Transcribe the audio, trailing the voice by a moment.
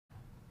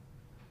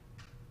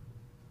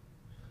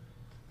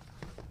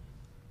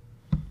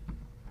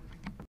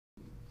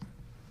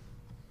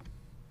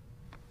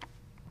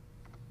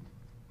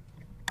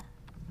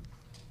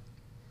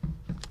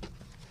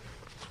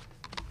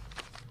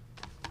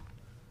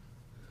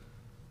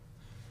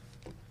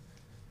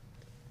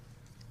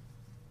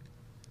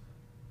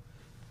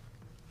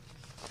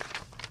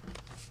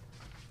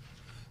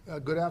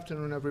Good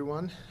afternoon,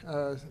 everyone.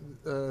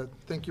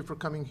 Thank you for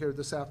coming here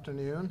this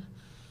afternoon.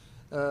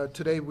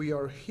 Today we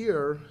are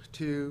here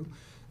to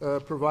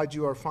provide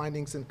you our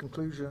findings and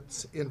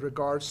conclusions in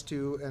regards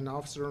to an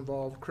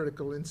officer-involved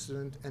critical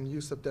incident and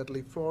use of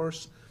deadly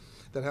force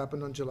that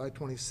happened on July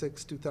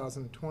 26,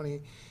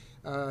 2020.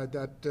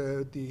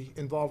 The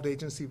involved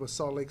agency was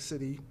Salt Lake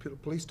City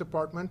Police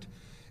Department,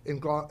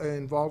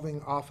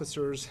 involving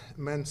officers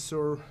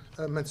Mansour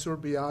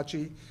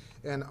Biaggi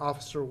and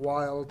Officer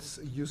Wild's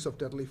use of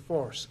deadly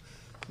force.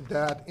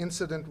 That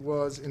incident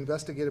was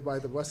investigated by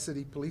the West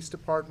City Police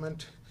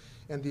Department,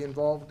 and the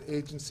involved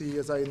agency,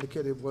 as I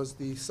indicated, was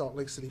the Salt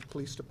Lake City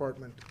Police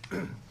Department.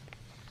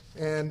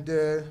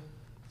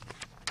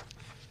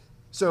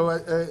 So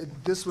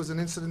this was an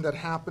incident that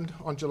happened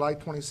on July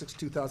 26,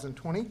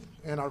 2020,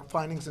 and our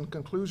findings and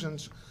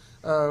conclusions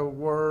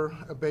were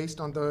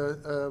based on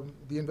the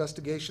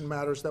investigation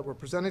matters that were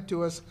presented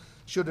to us.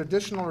 Should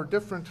additional or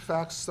different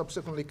facts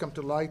subsequently come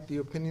to light, the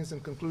opinions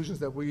and conclusions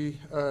that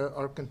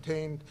are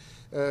contained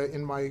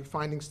in my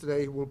findings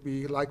today will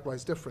be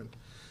likewise different.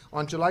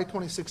 On July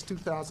 26,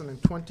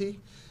 2020,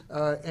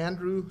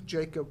 Andrew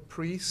Jacob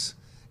Priest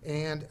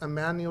and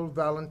Emmanuel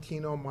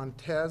Valentino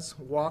Montez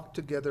walked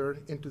together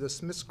into the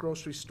Smith's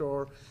grocery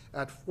store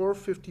at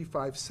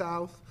 455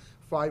 South,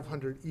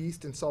 500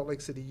 East in Salt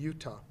Lake City,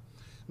 Utah.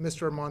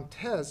 Mr.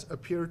 Montez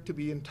appeared to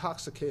be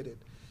intoxicated.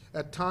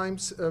 At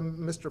times,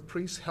 Mr.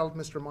 Priest held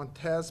Mr.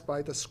 Montez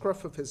by the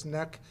scruff of his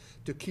neck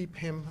to keep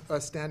him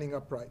standing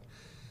upright.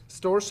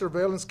 Store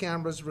surveillance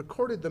cameras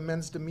recorded the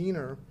men's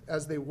demeanor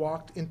as they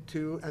walked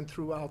into and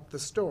throughout the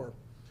store.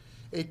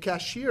 A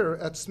cashier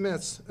at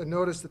Smith's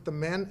noticed that the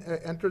men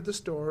entered the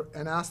store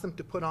and asked them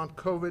to put on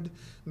COVID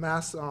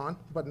masks on,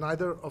 but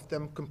neither of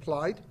them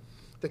complied.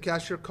 The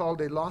cashier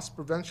called a loss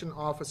prevention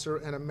officer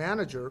and a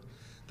manager.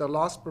 The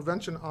loss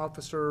prevention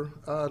officer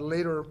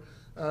later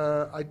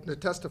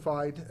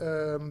testified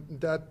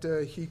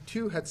that he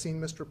too had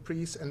seen Mr.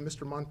 Priest and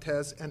Mr.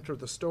 Montez enter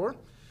the store.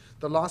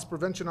 The loss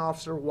prevention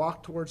officer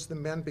walked towards the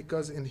men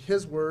because, in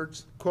his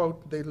words,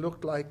 quote, they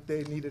looked like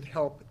they needed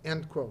help,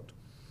 end quote.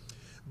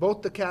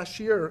 Both the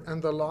cashier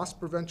and the loss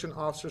prevention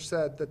officer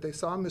said that they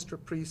saw Mr.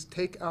 Priest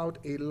take out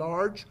a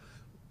large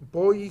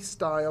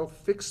Bowie-style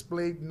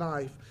fixed-blade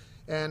knife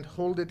and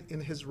hold it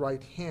in his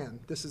right hand.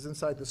 This is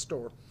inside the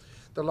store.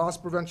 The loss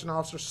prevention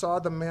officer saw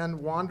the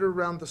man wander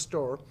around the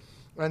store,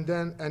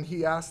 and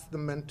he asked the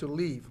men to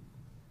leave.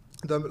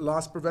 The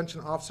loss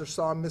prevention officer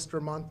saw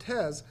Mr.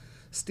 Montez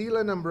steal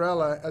an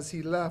umbrella as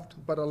he left,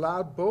 but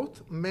allowed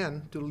both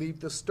men to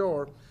leave the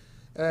store.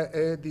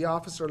 The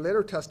officer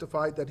later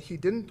testified that he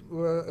didn't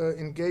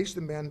engage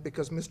the men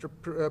because Mr.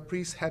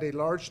 Priest had a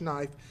large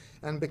knife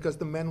and because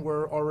the men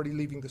were already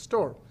leaving the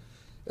store.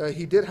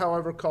 He did,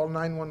 however, call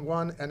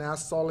 911 and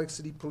ask Salt Lake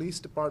City Police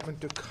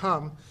Department to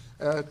come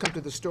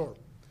to the store.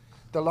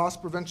 The loss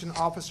prevention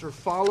officer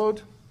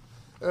followed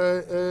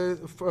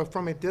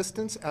from a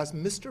distance as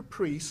Mr.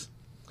 Priest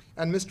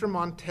and Mr.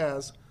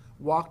 Montez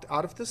walked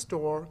out of the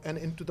store and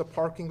into the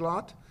parking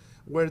lot,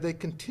 where they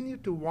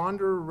continued to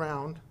wander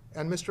around,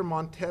 and Mr.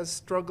 Montez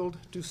struggled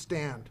to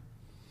stand.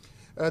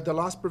 The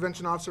loss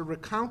prevention officer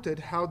recounted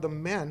how the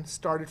men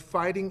started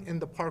fighting in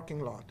the parking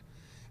lot,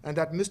 and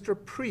that Mr.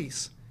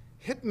 Priest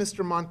hit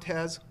Mr.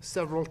 Montez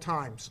several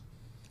times.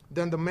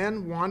 Then the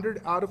men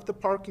wandered out of the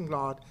parking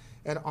lot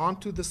and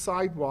onto the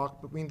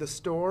sidewalk between the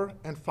store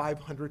and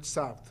 500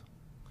 South.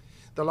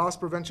 The loss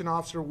prevention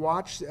officer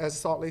watched as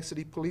Salt Lake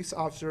City police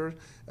officer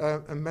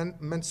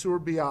Mansour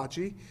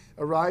Biaggi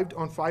arrived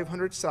on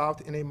 500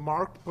 South in a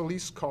marked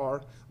police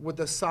car with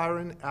the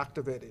siren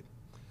activated.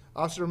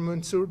 Officer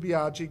Mansour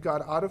Biaggi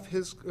got out of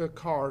his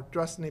car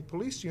dressed in a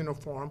police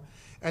uniform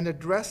and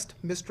addressed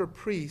Mr.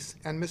 Priest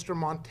and Mr.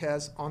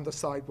 Montez on the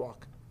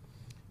sidewalk.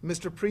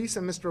 Mr. Priest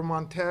and Mr.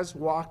 Montez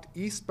walked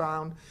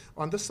eastbound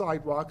on the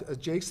sidewalk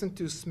adjacent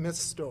to Smith's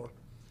store.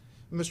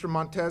 Mr.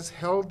 Montez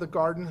held the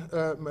garden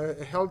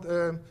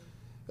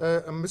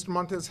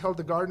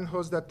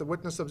hose that the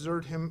witness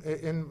observed him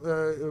in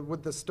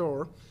with the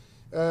store.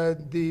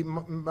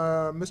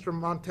 Mr.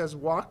 Montez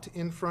walked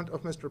in front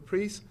of Mr.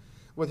 Priest.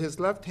 With his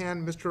left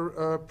hand,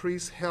 Mr.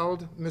 Priest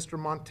held Mr.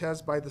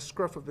 Montez by the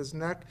scruff of his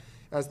neck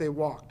as they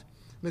walked.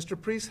 Mr.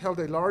 Priest held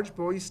a large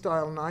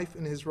Bowie-style knife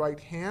in his right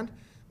hand.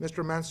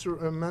 Mr.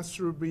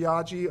 Mansour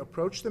Biaggi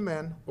approached the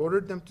men,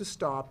 ordered them to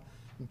stop,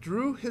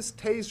 drew his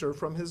taser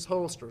from his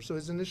holster. So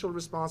his initial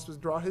response was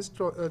draw his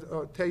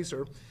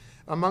taser.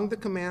 Among the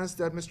commands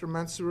that Mr.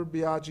 Mansour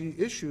Biaggi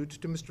issued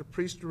to Mr.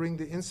 Priest during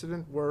the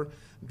incident were,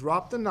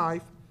 drop the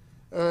knife,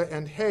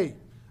 and hey,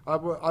 I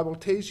will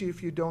tase you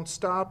if you don't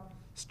stop.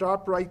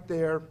 Stop right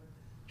there.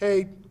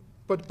 Hey,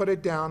 put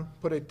it down,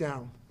 put it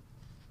down.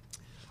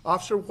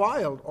 Officer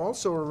Wild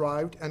also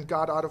arrived and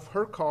got out of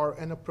her car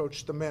and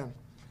approached the men.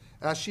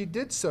 As she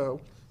did so,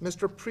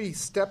 Mr.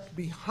 Priest stepped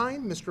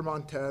behind Mr.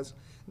 Montez,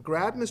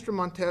 grabbed Mr.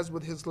 Montez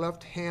with his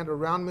left hand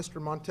around Mr.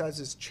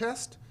 Montez's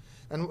chest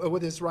and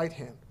with his right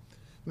hand.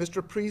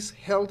 Mr. Priest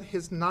held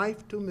his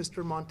knife to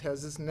Mr.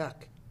 Montez's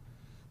neck.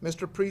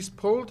 Mr. Priest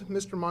pulled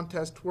Mr.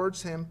 Montez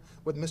towards him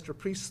with Mr.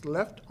 Priest's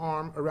left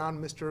arm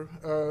around Mr.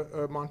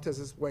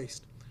 Montez's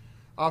waist.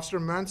 Officer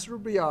Mansour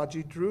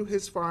Biaggi drew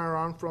his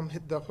firearm from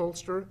the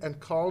holster and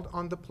called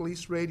on the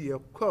police radio,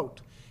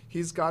 quote,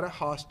 "He's got a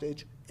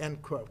hostage,"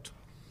 end quote.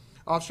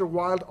 Officer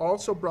Wild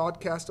also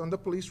broadcast on the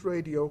police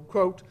radio,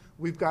 quote,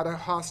 "We've got a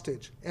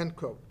hostage," end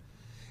quote.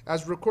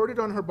 As recorded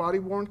on her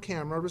body-worn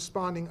camera,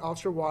 responding,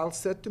 Officer Wild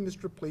said to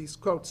Mr. Police,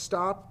 quote,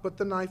 "Stop, put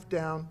the knife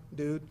down,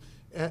 dude.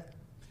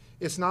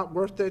 It's not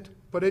worth it.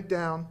 Put it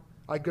down.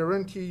 I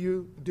guarantee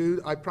you,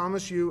 dude, I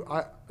promise you,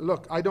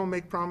 look, I don't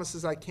make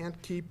promises I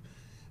can't keep.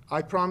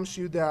 I promise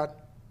you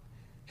that.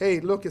 Hey,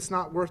 look, it's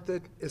not worth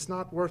it. It's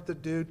not worth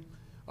it, dude."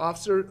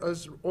 Officer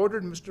has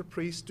ordered Mr.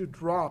 Priest to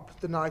drop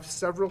the knife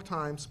several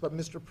times, but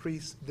Mr.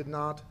 Priest did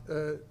not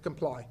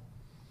comply.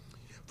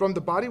 From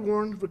the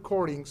body-worn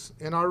recordings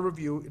in our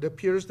review, it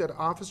appears that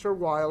Officer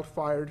Wild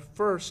fired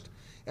first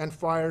and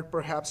fired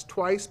perhaps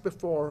twice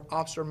before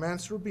Officer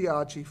Mansour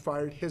Biaggi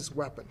fired his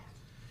weapon.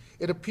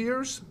 It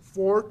appears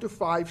 4 to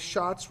 5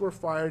 shots were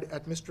fired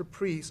at Mr.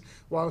 Priest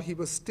while he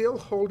was still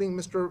holding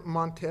Mr.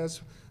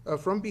 Montez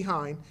from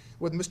behind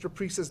with Mr.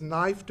 Priest's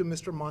knife to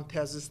Mr.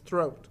 Montez's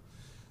throat.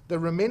 The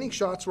remaining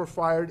shots were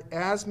fired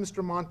as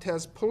Mr.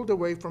 Montez pulled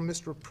away from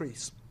Mr.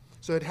 Priest.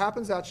 So it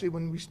happens actually,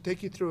 when we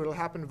take you through, it'll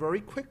happen very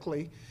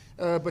quickly,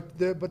 but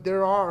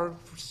there are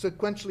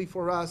sequentially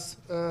for us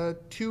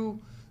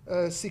 2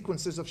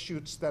 sequences of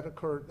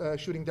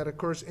shooting that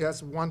occurs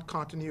as one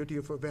continuity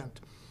of event.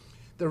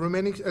 The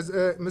remaining,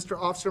 Mr.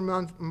 Officer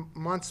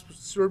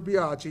Mansour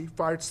Biaggi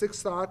fired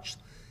 6 shots,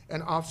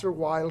 and Officer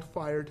Wild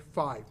fired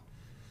 5.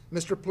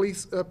 Mr.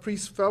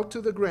 Priest fell to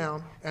the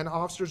ground, and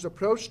officers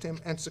approached him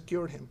and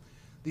secured him.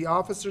 The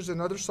officers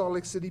and other Salt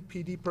Lake City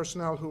PD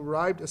personnel who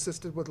arrived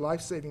assisted with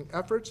life-saving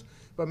efforts,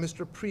 but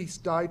Mr.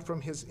 Priest died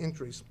from his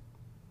injuries.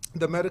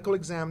 The medical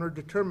examiner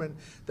determined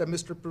that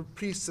Mr.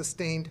 Priest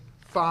sustained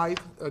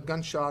 5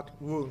 gunshot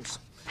wounds.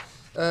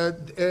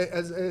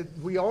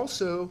 We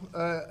also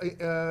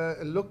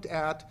looked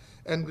at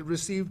and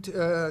received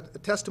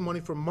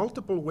testimony from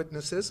multiple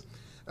witnesses,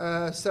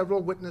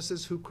 several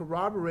witnesses who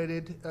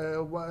corroborated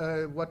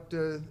what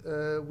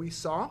we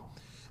saw.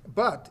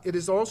 But it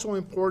is also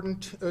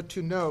important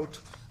to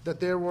note that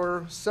there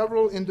were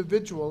several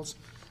individuals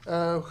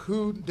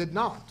who did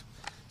not.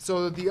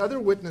 So the other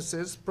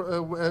witnesses,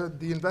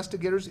 the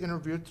investigators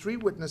interviewed 3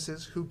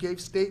 witnesses who gave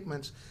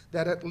statements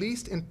that at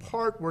least in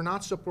part were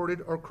not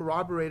supported or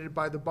corroborated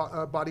by the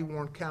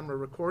body-worn camera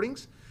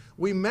recordings.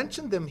 We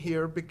mentioned them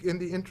here in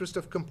the interest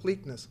of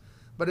completeness.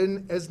 But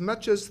in as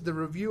much as the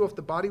review of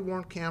the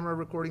body-worn camera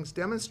recordings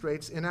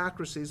demonstrates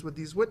inaccuracies with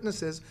these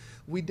witnesses,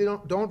 we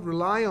don't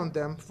rely on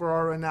them for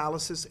our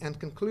analysis and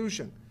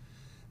conclusion.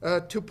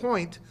 To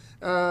point,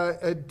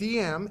 a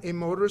DM, a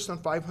motorist on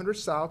 500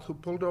 South who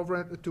pulled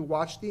over to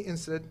watch the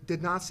incident,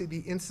 did not see the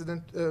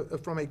incident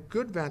from a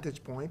good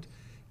vantage point.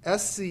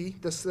 SC,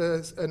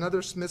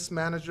 another Smith's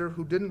manager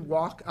who didn't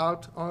walk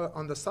out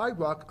on the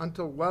sidewalk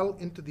until well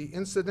into the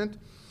incident,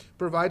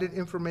 provided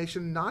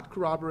information not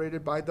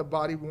corroborated by the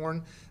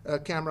body-worn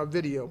camera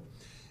video.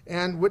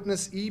 And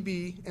witness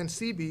EB and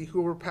CB,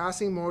 who were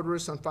passing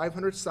motorists on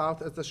 500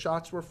 South as the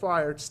shots were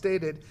fired,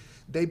 stated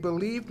they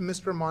believed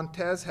Mr.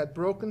 Montez had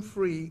broken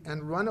free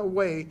and run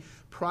away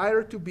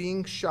prior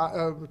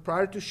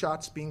to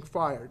shots being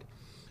fired.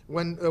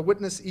 When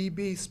witness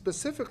EB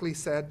specifically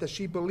said that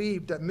she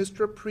believed that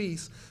Mr.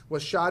 Priest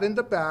was shot in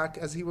the back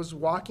as he was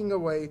walking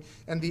away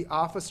and the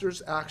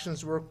officer's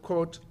actions were,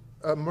 quote,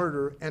 a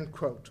murder, end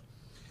quote.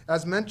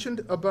 As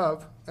mentioned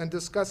above and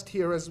discussed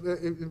here as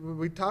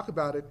we talk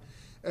about it,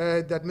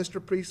 that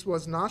Mr. Priest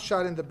was not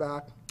shot in the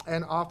back,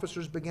 and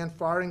officers began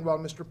firing while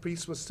Mr.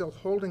 Priest was still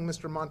holding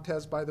Mr.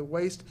 Montez by the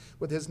waist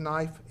with his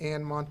knife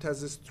and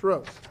Montez's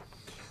throat.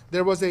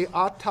 There was an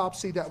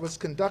autopsy that was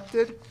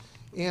conducted,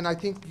 and I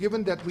think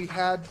given that we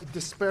had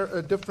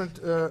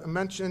different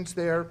mentions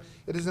there,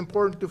 it is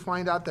important to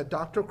find out that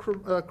Dr.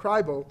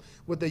 Kreibel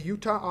with the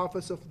Utah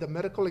office of the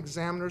Medical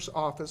Examiner's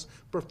Office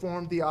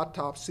performed the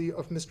autopsy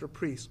of Mr.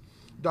 Priest.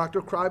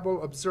 Dr.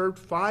 Kreibel observed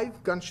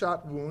 5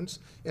 gunshot wounds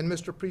in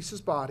Mr.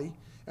 Priest's body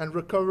and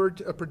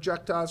recovered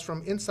projectiles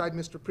from inside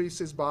Mr.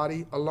 Priest's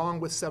body along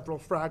with several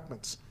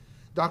fragments.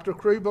 Dr.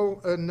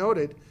 Kreibel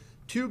noted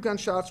 2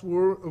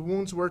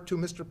 wounds were to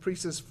Mr.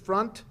 Priest's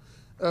front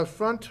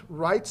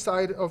right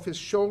side of his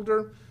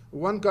shoulder.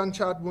 1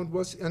 gunshot wound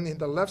was in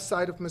the left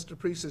side of Mr.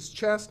 Priest's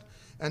chest,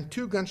 and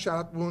 2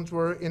 gunshot wounds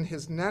were in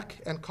his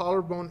neck and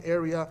collarbone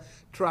area,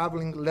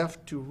 traveling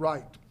left to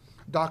right.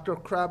 Dr.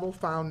 Kreibel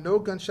found no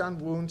gunshot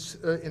wounds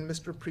in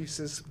Mr.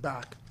 Priest's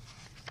back.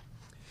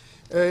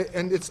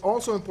 And it's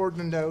also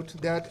important to note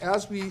that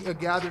as we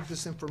gathered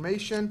this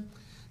information,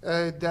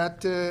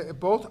 that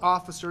both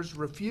officers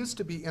refused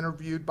to be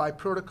interviewed by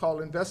protocol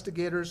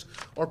investigators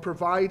or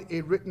provide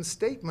a written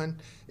statement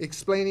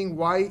explaining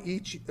why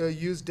each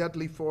used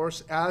deadly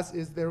force, as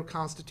is their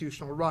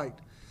constitutional right.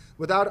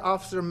 Without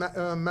Officer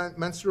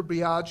Mensur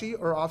Biaggi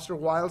or Officer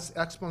Wild's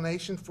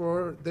explanation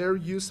for their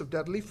use of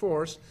deadly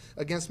force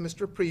against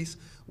Mr. Priest,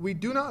 we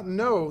do not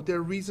know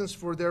their reasons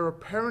for their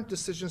apparent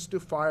decisions to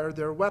fire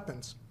their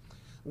weapons.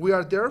 We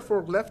are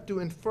therefore left to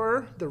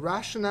infer the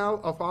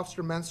rationale of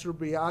Officer Mensur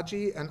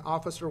Biaggi and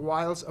Officer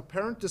Wild's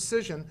apparent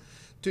decision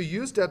to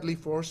use deadly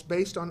force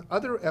based on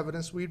other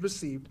evidence we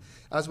received,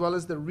 as well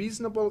as the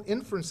reasonable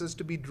inferences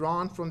to be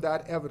drawn from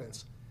that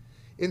evidence.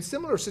 In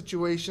similar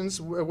situations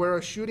where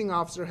a shooting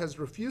officer has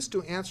refused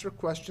to answer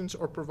questions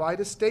or provide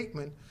a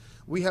statement,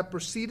 we have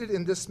proceeded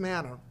in this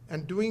manner.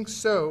 And doing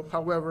so,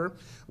 however,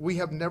 we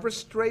have never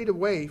strayed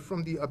away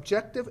from the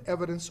objective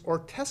evidence or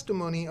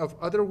testimony of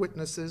other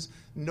witnesses,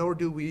 nor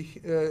do we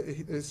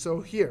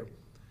so here.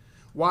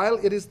 While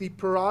it is the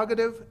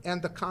prerogative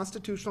and the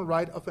constitutional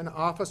right of an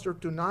officer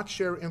to not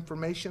share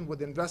information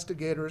with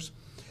investigators,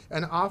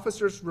 an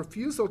officer's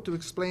refusal to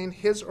explain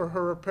his or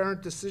her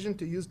apparent decision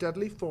to use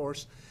deadly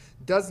force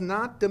does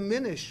not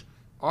diminish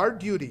our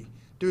duty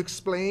to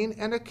explain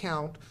and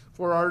account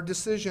for our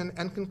decision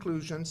and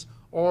conclusions,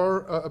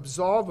 or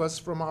absolve us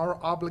from our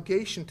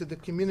obligation to the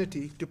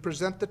community to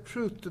present the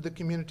truth to the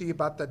community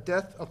about the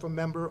death of a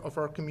member of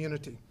our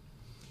community.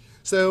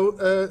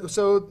 At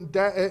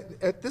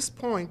this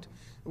point,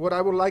 what I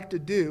would like to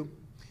do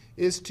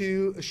is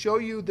to show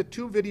you the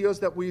two videos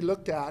that we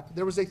looked at.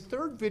 There was a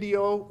third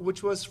video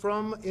which was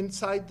from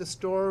inside the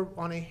store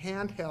on a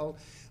handheld,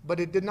 but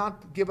it did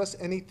not give us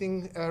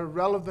anything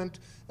relevant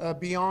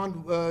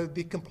beyond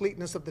the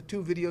completeness of the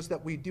two videos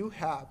that we do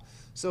have.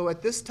 So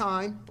at this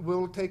time,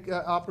 we'll take an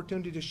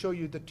opportunity to show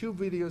you the two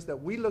videos that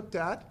we looked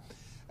at,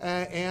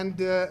 and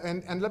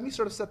let me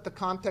sort of set the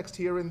context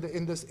here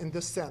in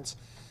this sense,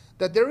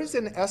 that there is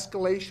an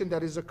escalation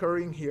that is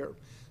occurring here.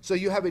 So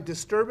you have a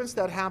disturbance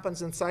that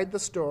happens inside the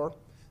store.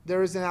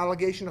 There is an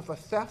allegation of a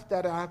theft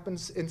that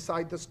happens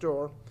inside the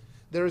store.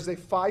 There is a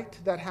fight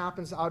that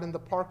happens out in the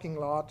parking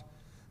lot.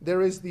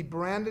 There is the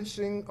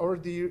brandishing or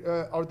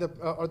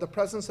the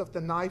presence of the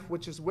knife,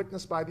 which is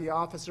witnessed by the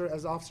officer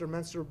as Officer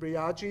Mensur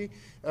Biaggi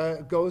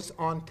goes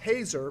on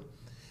taser.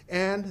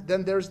 And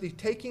then there's the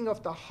taking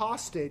of the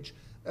hostage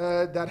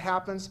that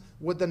happens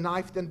with the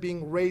knife then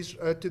being raised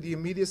to the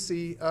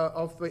immediacy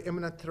of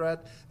imminent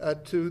threat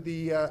to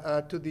the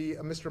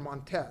Mr.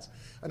 Montez.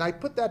 And I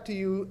put that to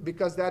you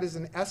because that is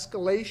an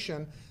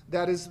escalation.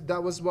 That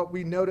was what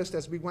we noticed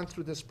as we went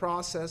through this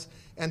process.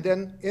 And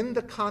then in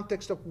the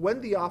context of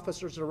when the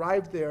officers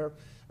arrived there,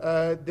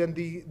 then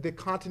the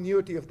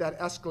continuity of that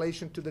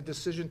escalation to the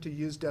decision to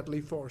use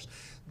deadly force.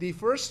 The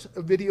first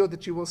video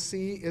that you will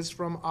see is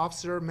from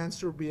Officer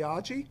Mensur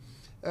Biaggi,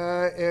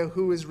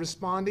 who is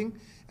responding,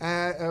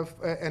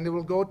 and it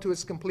will go to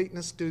its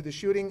completeness to the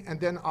shooting, and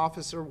then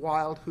Officer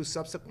Wild, who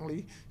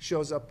subsequently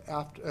shows up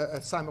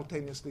after,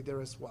 simultaneously there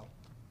as well.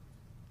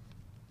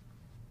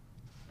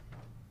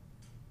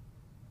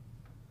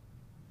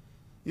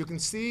 You can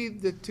see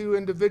the two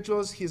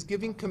individuals. He's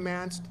giving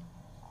commands. Can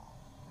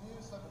you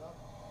just step it up?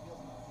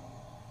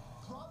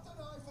 Drop the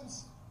knife and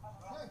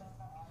hey,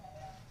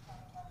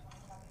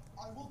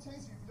 I will tase you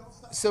if you don't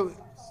stop. So.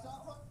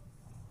 Stop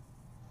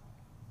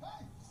right.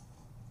 Hey!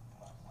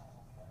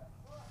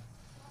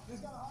 He's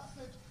got a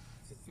hostage.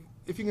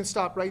 If you can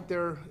stop right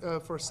there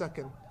for a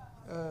second.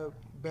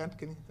 Ben,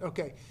 can you?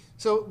 Okay.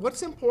 So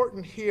what's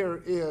important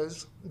here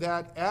is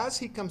that as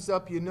he comes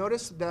up, you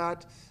notice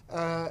that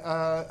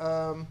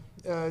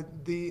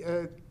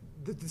the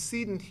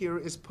decedent here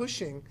is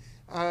pushing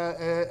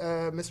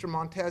Mr.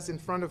 Montez in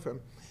front of him.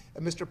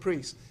 Mr.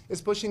 Priest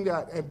is pushing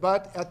that.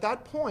 But at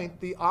that point,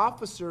 the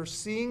officer,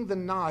 seeing the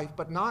knife,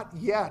 but not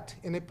yet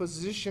in a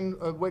position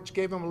which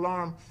gave him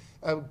alarm,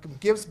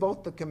 gives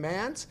both the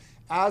commands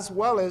as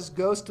well as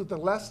goes to the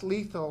less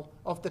lethal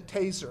of the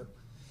taser.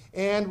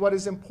 And what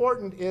is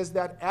important is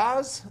that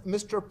as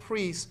Mr.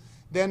 Priest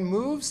then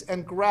moves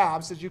and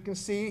grabs, as you can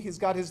see, he's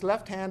got his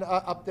left hand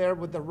up there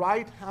with the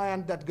right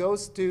hand that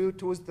goes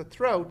towards the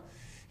throat.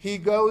 He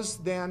goes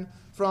then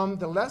from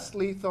the less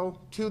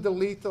lethal to the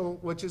lethal,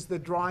 which is the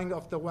drawing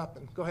of the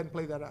weapon. Go ahead and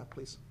play that out,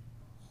 please.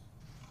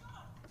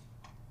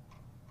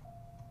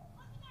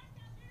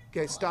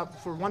 Okay,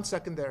 stop for 1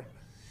 second there.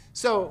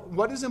 So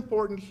what is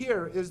important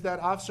here is that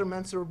Officer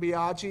Mensur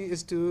Biaggi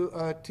is to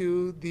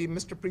the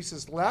Mr.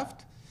 Priest's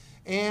left.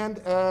 And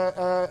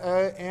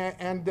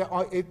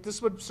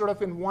this would sort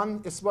of in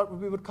one, it's what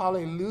we would call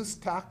a loose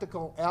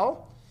tactical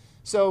L.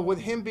 So with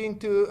him being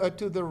to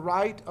the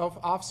right of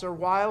Officer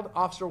Wild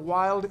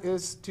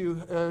is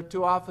to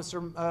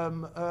Officer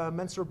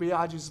Mensur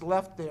Biaggi's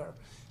left there.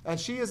 And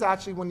she is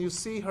actually, when you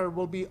see her,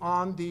 will be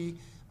on the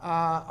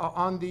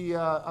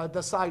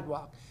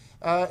sidewalk.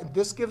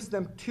 This gives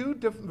them two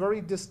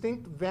very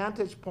distinct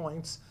vantage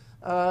points,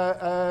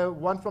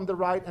 one from the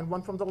right and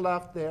one from the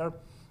left there.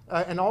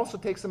 And also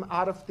takes them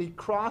out of the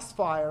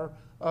crossfire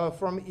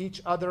from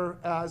each other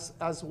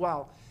as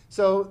well.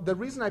 So the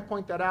reason I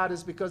point that out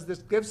is because this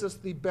gives us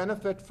the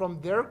benefit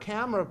from their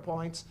camera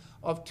points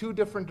of two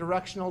different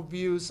directional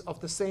views of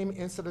the same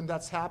incident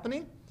that's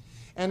happening.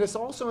 And it's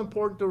also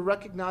important to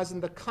recognize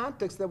in the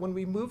context that when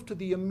we move to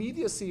the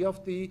immediacy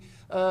of the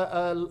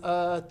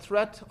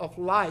threat of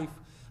life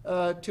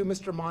to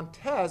Mr.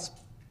 Montez,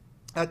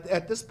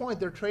 at this point,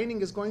 their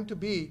training is going to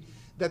be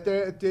that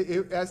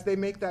as they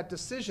make that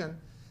decision,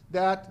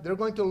 that they're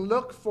going to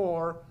look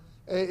for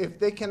if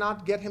they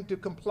cannot get him to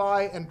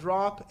comply and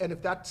drop, and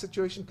if that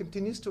situation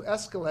continues to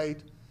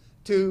escalate,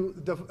 to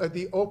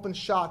the open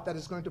shot that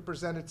is going to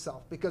present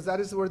itself, because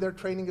that is where their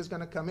training is going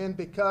to come in,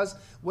 because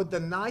with the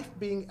knife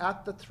being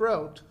at the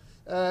throat,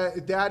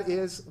 that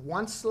is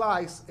one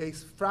slice, a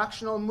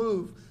fractional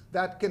move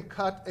that can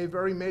cut a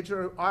very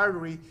major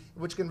artery,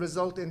 which can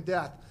result in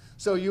death.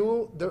 So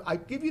I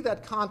give you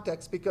that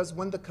context because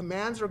when the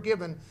commands are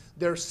given,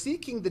 they're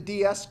seeking the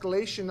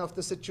de-escalation of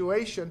the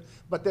situation,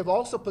 but they've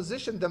also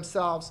positioned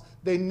themselves.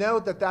 They know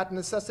that that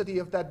necessity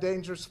of that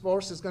dangerous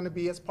force is going to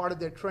be as part of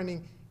their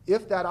training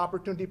if that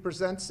opportunity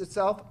presents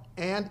itself,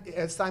 and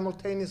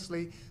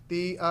simultaneously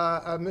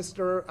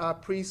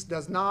Mr. Priest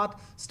does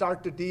not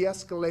start to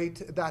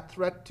de-escalate that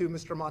threat to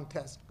Mr.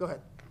 Montez. Go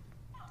ahead.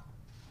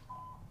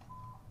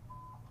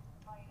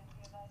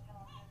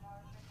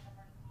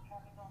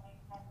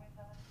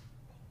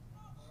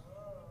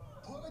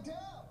 Put it down.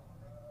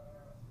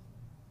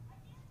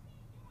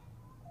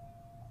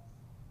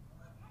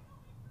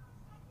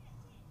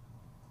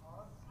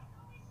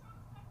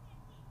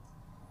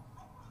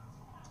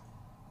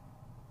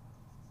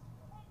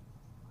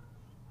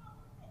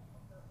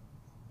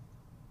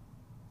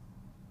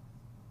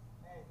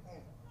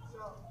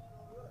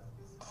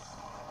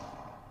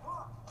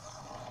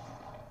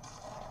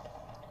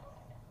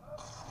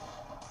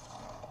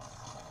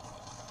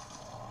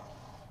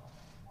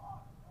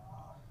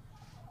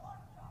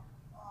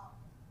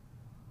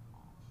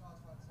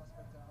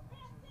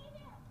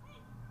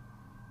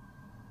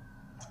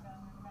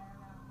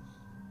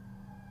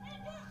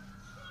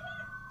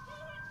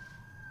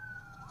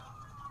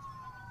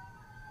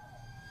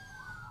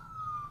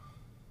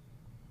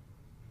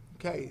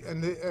 Okay,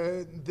 and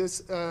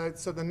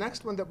so the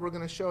next one that we're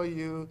going to show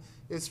you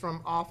is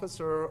from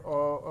Officer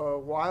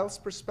Wiles'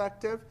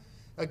 perspective.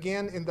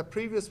 Again, in the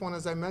previous one,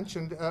 as I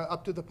mentioned,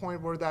 up to the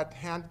point where that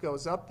hand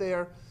goes up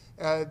there,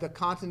 the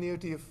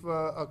continuity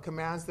of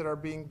commands that are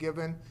being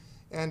given,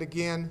 and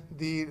again,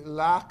 the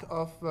lack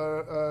of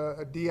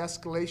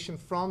de-escalation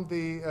from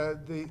the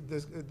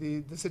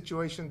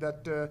situation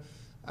that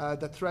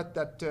the threat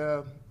that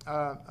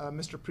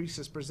Mr. Priest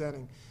is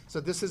presenting. So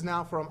this is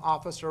now from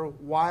Officer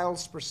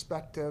Wiles'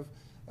 perspective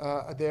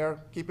there.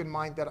 Keep in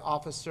mind that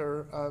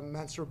Officer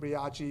Mansour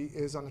Biaggi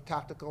is on a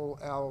tactical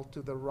L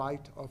to the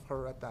right of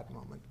her at that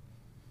moment.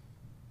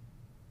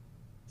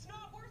 It's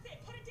not worth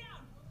it. Put it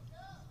down.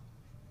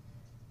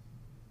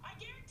 I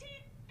guarantee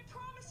it. I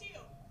promise you.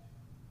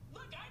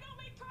 Look, I don't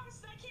make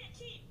promises I can't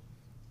keep.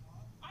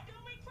 I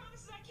don't make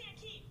promises I can't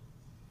keep.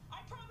 I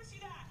promise you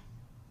that.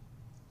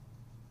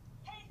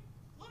 Hey,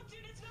 look, dude,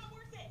 it's not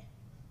worth it.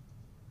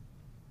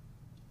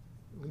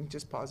 Let me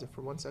just pause it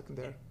for 1 second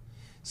there.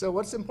 So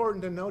what's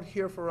important to note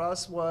here for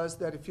us was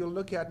that if you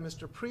look at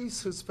Mr.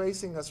 Priest, who's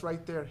facing us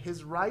right there,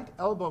 his right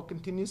elbow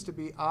continues to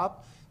be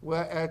up,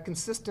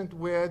 consistent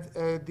with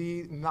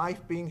the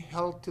knife being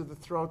held to the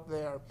throat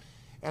there.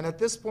 And at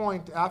this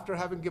point, after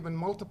having given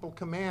multiple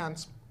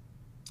commands,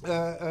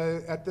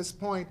 at this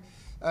point,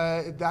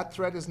 that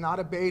threat is not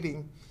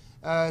abating.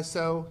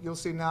 So you'll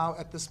see now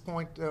at this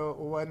point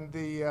what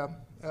the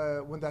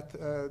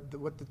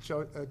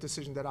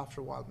decision that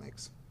Officer Wild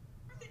makes.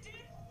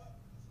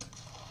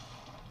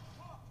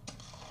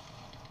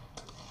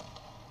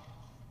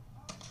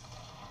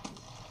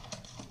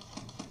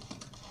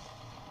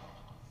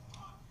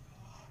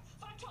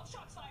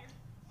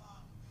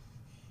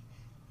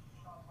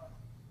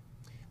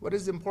 What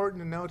is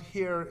important to note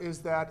here is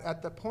that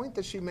at the point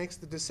that she makes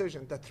the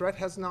decision, the threat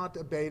has not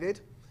abated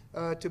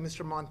to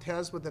Mr.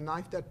 Montez with the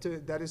knife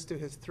that is to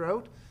his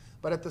throat,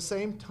 but at the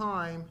same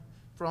time,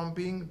 from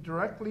being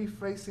directly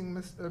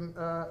facing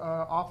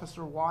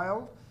Officer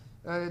Wild,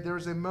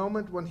 there's a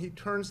moment when he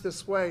turns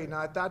this way.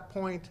 Now, at that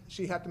point,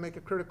 she had to make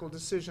a critical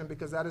decision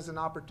because that is an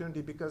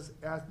opportunity, because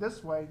as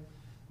this way,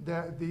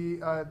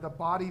 the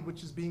body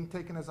which is being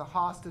taken as a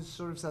hostage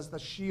serves as the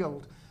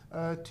shield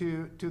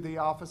to the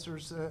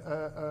officer's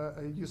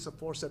use of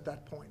force at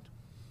that point.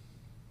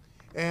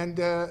 And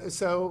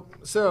so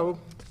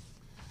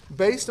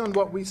based on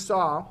what we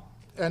saw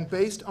and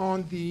based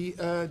on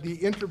the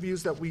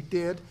interviews that we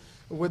did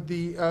with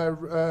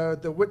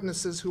the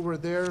witnesses who were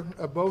there,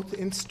 both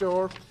in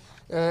store,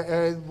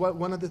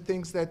 one of the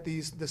things that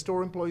the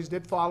store employees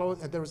did follow,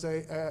 and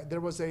there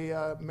was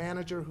a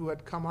manager who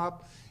had come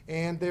up,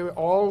 and they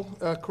all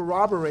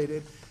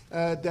corroborated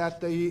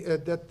that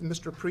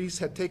Mr. Priest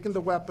had taken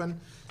the weapon,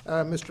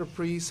 Mr.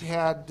 Priest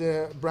had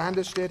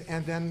brandished it,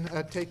 and then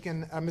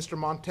taken Mr.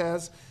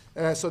 Montez.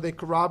 So they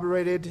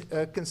corroborated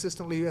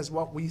consistently as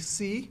what we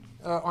see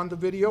on the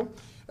video,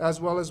 as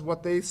well as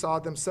what they saw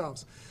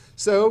themselves.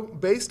 So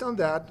based on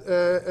that,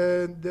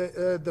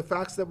 the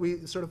facts that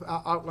we sort of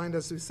outlined,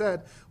 as we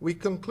said, we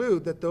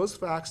conclude that those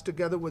facts,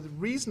 together with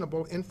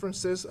reasonable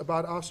inferences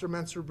about Officer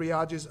Mansour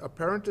Biaggi's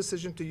apparent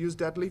decision to use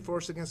deadly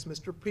force against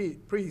Mr.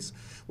 Priest,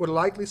 would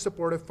likely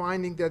support a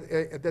finding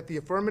that the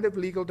affirmative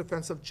legal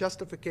defense of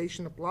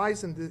justification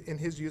applies in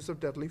his use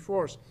of deadly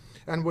force,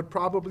 and would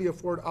probably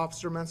afford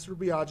Officer Mansour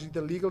Biaggi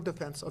the legal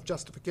defense of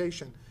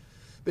justification.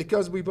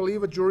 Because we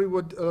believe a jury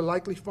would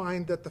likely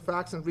find that the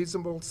facts and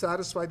reasonable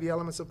satisfy the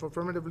elements of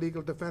affirmative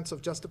legal defense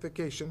of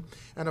justification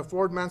and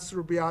afford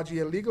Mansour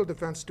Biaggi a legal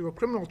defense to a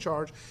criminal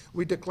charge,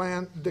 we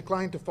decline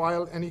to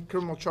file any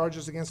criminal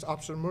charges against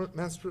Officer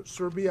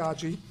Mansour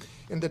Biaggi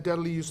in the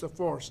deadly use of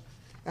force.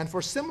 And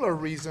for similar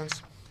reasons,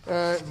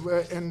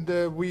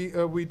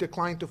 we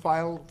decline to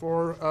file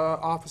for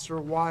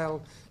Officer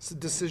Wile's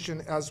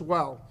decision as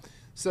well.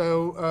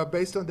 So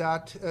based on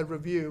that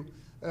review,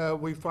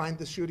 we find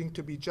the shooting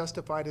to be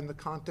justified in the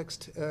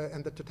context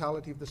and the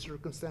totality of the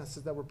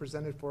circumstances that were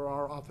presented for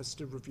our office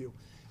to review.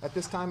 At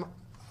this time,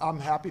 I'm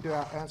happy to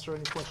answer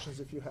any questions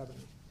if you have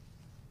any.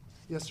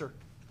 Yes, sir.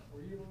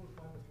 Were you able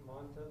to find Mr.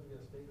 Montez to get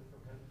a statement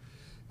from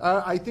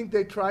him? I think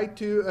they tried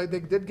to, they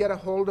did get a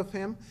hold of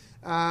him.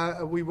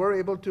 We were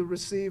able to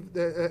receive,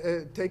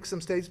 take some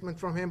statement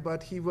from him,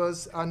 but he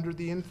was under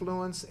the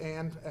influence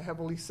and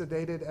heavily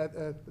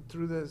sedated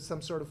through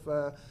some sort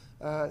of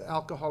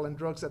alcohol and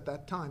drugs at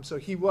that time. So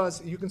he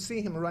was, you can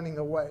see him running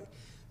away.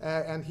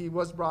 And he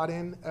was brought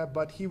in,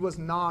 but he was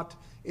not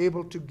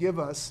able to give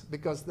us,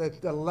 because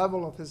the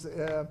level of his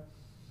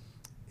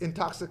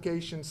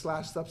intoxication /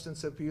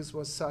 substance abuse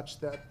was such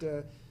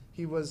that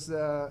he was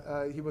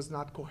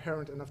not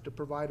coherent enough to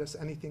provide us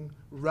anything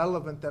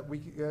relevant that we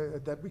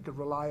could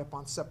rely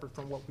upon separate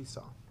from what we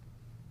saw.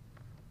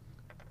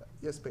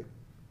 Yes, babe.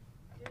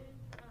 Do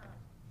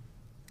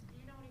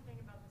you know anything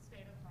about the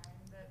state of mind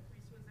that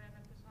Priest was in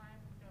at the time?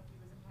 Do you know if he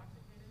was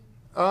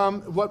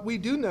intoxicated? What we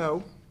do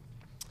know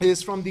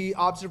is from the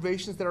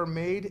observations that are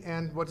made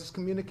and what is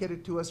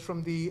communicated to us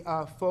from the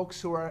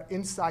folks who are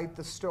inside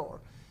the store.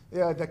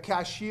 The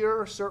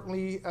cashier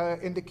certainly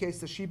indicates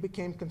that she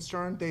became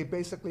concerned. They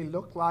basically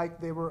looked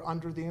like they were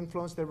under the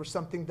influence. There was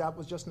something that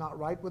was just not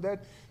right with it.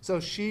 So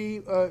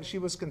she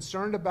was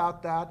concerned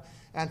about that,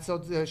 and so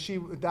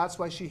that's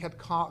why she had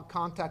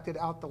contacted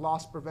out the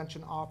loss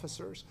prevention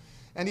officers.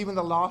 And even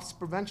the loss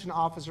prevention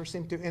officer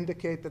seemed to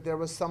indicate that there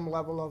was some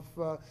level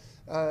of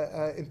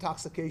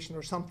intoxication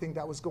or something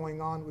that was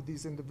going on with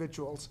these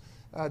individuals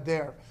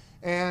there.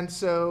 And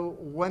so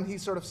when he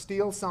sort of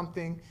steals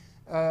something,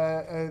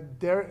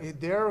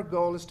 their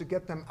goal is to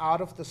get them out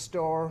of the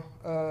store,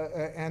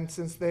 and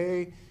since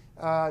they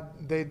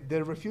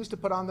refuse to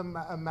put on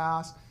the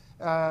mask,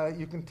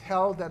 you can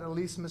tell that at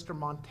least Mr.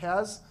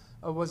 Montez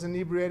was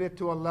inebriated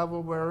to a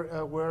level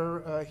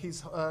where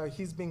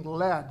he's being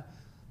led.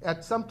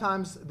 At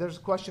sometimes there's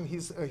a question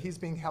he's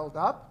being held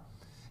up,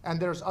 and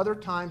there's other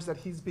times that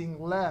he's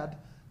being led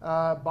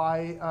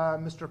by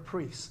Mr.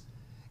 Priest.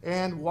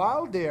 And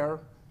while there,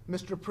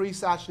 Mr.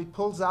 Priest actually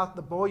pulls out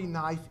the Bowie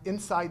knife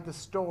inside the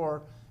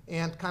store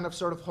and kind of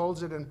sort of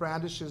holds it and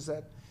brandishes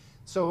it.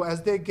 So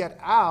as they get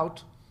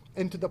out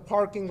into the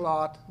parking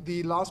lot,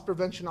 the loss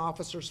prevention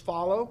officers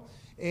follow,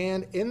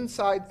 and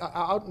inside,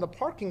 out in the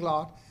parking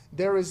lot,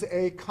 there is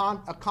a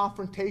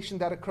confrontation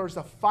that occurs,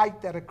 a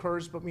fight that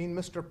occurs between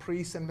Mr.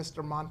 Priest and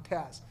Mr.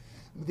 Montez.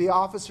 The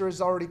officer is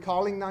already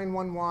calling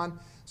 911,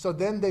 so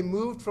then they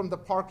moved from the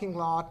parking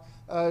lot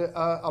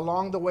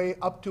along the way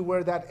up to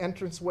where that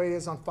entranceway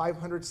is on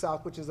 500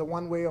 South, which is the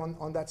one-way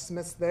on that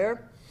Smith's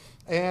there,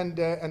 and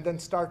then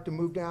start to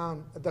move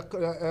down. The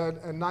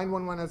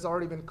 911 has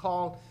already been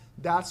called.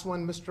 That's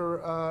when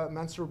Mr.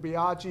 Mansour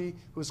Biaggi,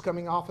 who's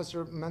coming,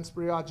 Officer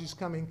Mansour Biaggi's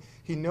coming,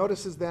 he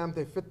notices them,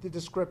 they fit the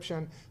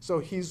description, so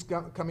he's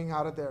coming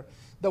out of there.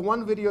 The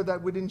one video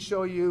that we didn't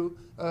show you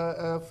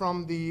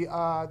from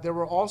there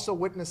were also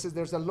witnesses.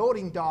 There's a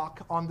loading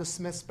dock on the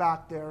Smith's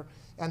back there,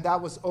 and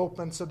that was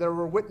open, so there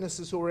were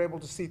witnesses who were able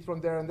to see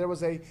from there, and there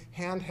was a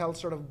handheld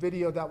sort of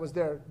video that was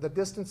there. The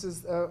distance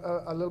is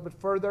a little bit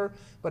further,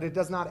 but it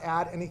does not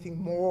add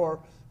anything more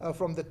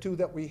from the two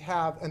that we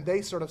have, and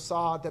they sort of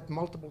saw that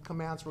multiple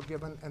commands were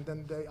given, and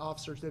then the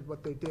officers did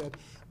what they did.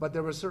 But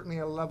there was certainly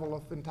a level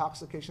of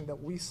intoxication that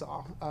we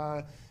saw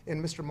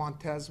in Mr.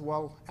 Montez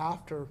well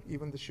after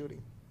even the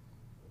shooting.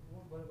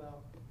 What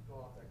about, go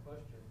off that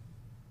question,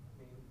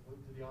 I mean,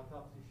 did the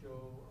autopsy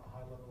show a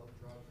high level of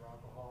drugs or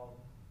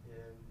alcohol in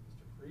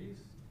Mr.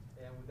 Priest?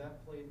 And would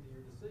that play into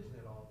your decision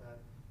at all, that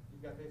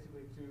you've got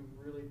basically two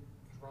really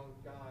drunk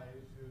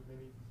guys who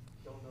maybe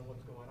don't know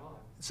what's going on?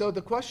 So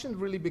the question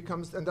really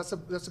becomes, and that's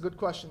a good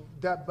question,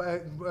 that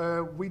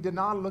we did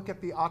not look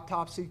at the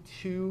autopsy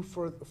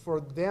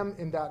for them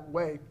in that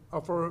way,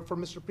 or for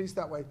Mr. Priest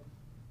that way.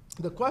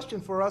 The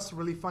question for us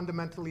really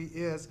fundamentally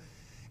is,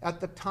 at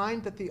the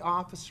time that the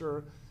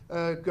officer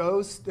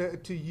goes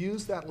to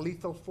use that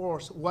lethal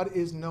force, what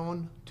is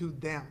known to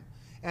them?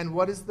 And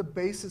what is the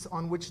basis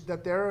on which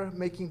that they're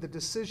making the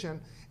decision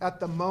at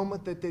the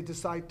moment that they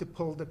decide to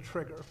pull the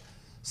trigger?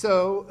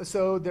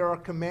 So there are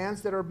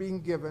commands that are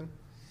being given,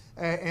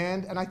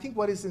 And I think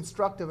what is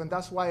instructive, and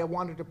that's why I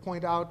wanted to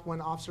point out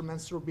when Officer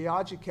Mansour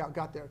Biaggi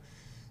got there,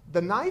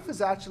 the knife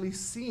is actually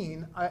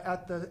seen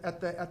at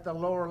the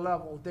lower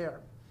level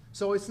there.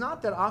 So it's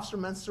not that Officer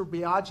Mansour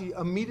Biaggi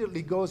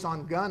immediately goes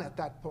on gun at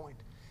that point.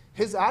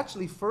 His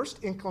actually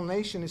first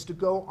inclination is to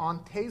go on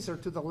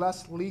taser to the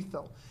less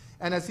lethal.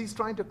 And as he's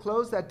trying to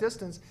close that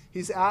distance,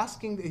 he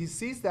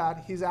sees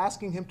that, he's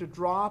asking him to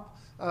drop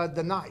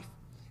the knife.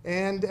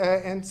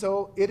 And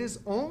so it is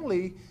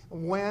only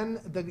when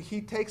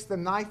he takes the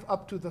knife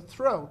up to the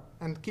throat,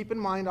 and keep in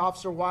mind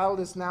Officer Wild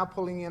is now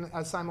pulling in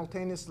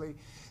simultaneously,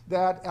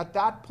 that at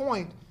that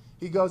point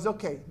he goes,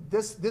 okay,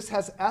 this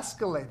has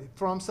escalated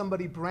from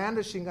somebody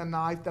brandishing a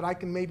knife that I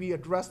can maybe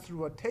address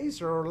through a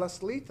taser or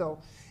less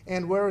lethal,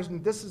 and whereas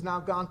this has now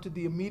gone to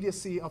the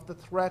immediacy of the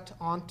threat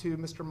onto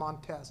Mr.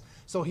 Montez.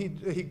 So he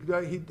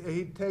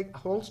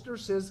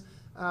holsters his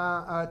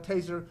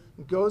taser,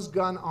 goes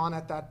gun on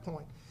at that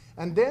point.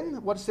 And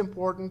then what's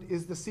important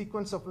is the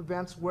sequence of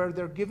events where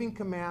they're giving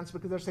commands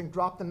because they're saying,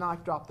 drop the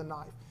knife, drop the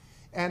knife.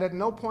 And at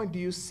no point do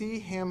you see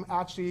him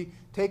actually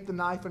take the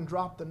knife and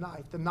drop the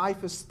knife. The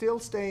knife is still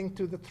staying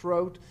to the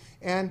throat,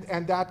 and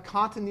that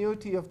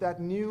continuity of that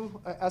new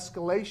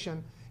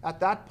escalation, at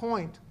that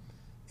point,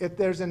 if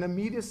there's an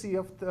immediacy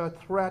of the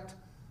threat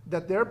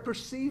that they're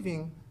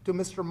perceiving to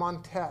Mr.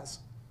 Montez.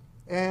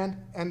 And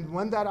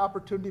when that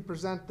opportunity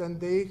presents, then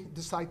they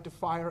decide to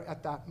fire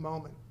at that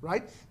moment,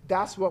 right?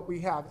 That's what we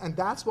have, and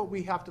that's what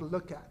we have to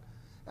look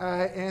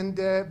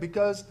at.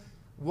 Because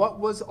what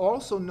was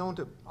also known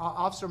to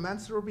Officer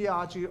Mansour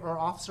Biaggi or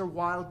Officer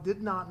Wild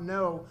did not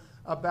know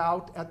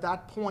about, at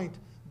that point,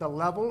 the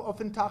level of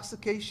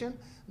intoxication,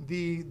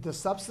 the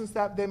substance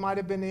that they might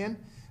have been in.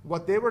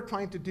 What they were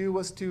trying to do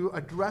was to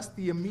address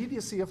the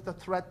immediacy of the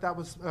threat that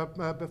was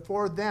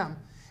before them,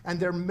 and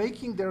they're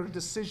making their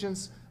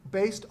decisions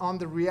based on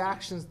the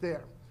reactions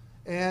there.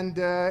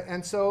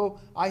 And so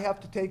I have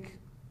to take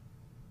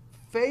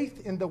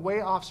faith in the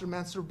way Officer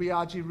Mansour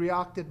Biaggi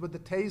reacted with the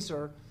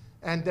taser,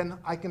 and then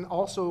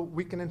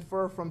we can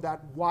infer from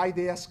that why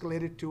they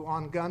escalated to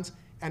on guns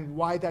and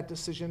why that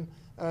decision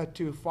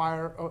to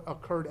fire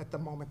occurred at the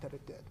moment that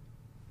it did.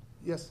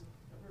 Yes?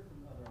 I've heard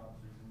from other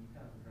officers, and you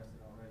kind of addressed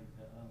it already,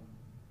 that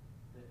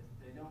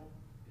they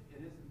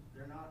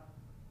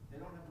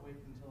don't have to wait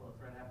until a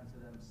threat happens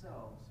to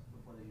themselves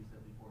before they use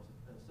deadly force.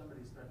 If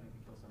somebody's threatening to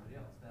kill somebody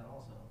else, that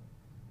also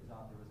is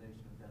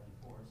authorization of deadly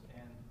force.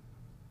 And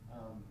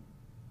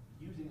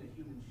using a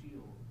human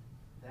shield,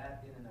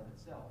 that in and of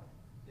itself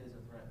is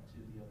a threat to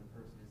the other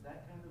person. Is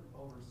that kind of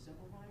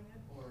oversimplifying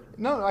it, or?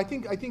 No, I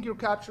think you're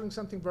capturing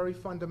something very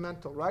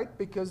fundamental, right?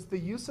 Because the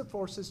use of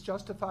force is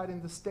justified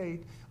in the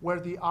state where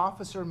the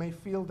officer may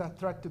feel that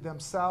threat to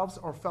themselves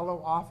or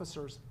fellow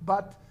officers,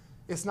 but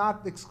it's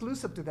not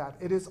exclusive to that.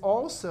 It is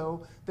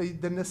also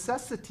the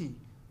necessity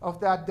of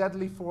that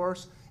deadly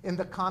force in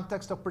the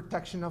context of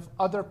protection of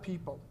other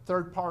people,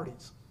 third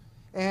parties.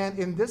 And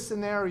in this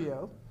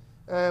scenario,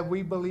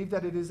 we believe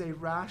that it is a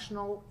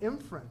rational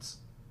inference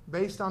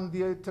based on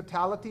the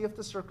totality of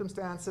the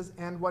circumstances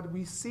and what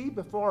we see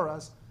before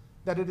us,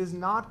 that it is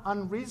not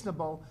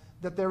unreasonable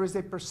that there is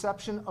a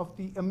perception of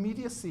the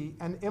immediacy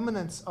and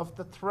imminence of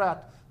the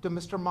threat to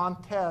Mr.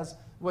 Montez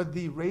with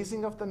the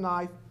raising of the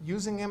knife,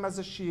 using him as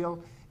a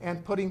shield,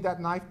 and putting that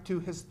knife to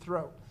his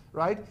throat,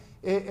 right?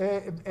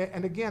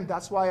 And again,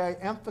 that's why I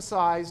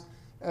emphasized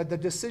the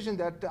decision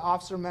that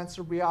Officer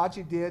Mansour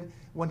Biaggi did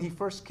when he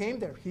first came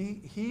there.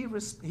 He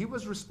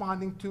was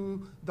responding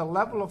to the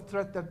level of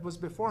threat that was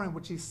before him,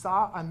 which he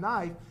saw a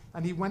knife,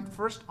 and he went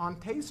first on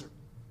taser.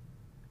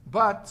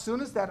 But as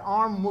soon as that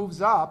arm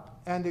moves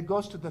up and it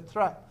goes to the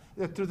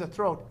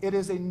throat, it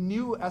is a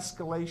new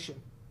escalation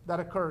that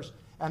occurs.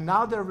 And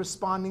now they're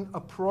responding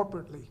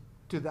appropriately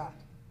to that.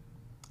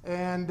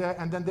 And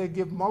then they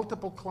give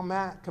multiple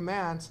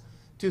commands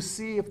to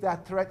see if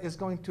that threat is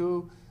going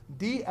to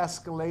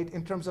de-escalate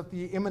in terms of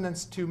the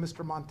imminence to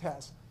Mr.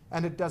 Montez.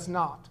 And it does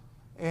not.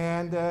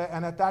 And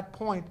at that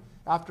point,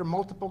 after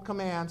multiple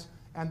commands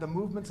and the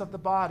movements of the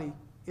body,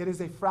 it is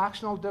a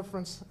fractional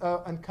difference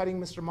in cutting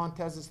Mr.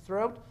 Montez's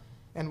throat.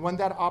 And when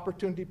that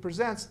opportunity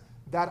presents,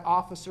 that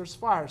officer's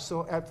fire.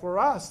 So for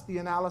us, the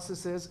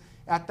analysis is,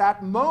 at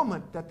that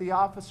moment that the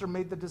officer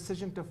made the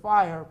decision to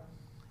fire,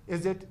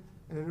 is it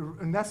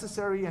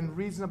necessary and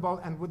reasonable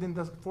and within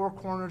the four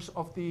corners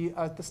of the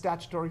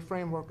statutory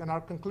framework? And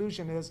our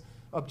conclusion is,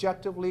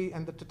 objectively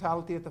and the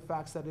totality of the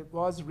facts, that it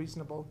was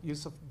reasonable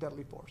use of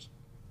deadly force.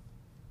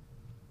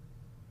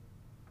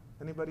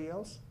 Anybody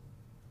else?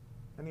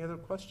 Any other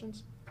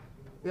questions?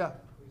 Yeah. Can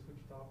we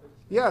switch topics?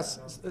 Yes.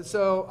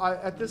 So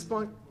at this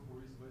point. Before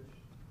we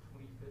switch,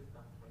 25th,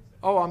 not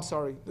 26th. Oh, I'm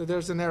sorry.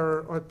 There's an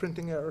error, or a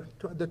printing error.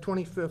 The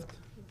 25th,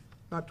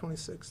 not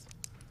 26th.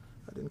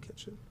 I didn't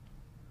catch it.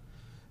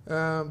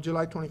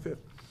 July 25th.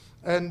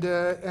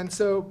 And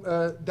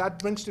so that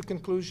brings to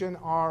conclusion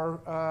our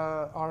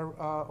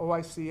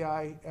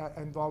OICI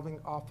involving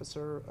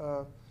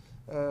Officer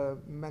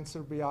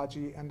Mensur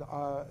Biaggi and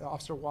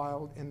Officer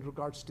Wild in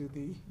regards to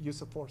the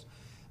use of force.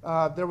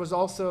 There was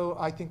also,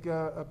 I think,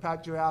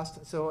 Pat, you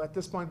asked, so at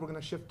this point we're going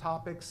to shift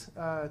topics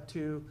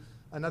to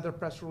another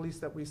press release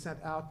that we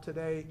sent out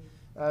today,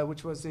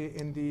 which was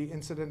in the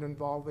incident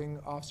involving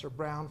Officer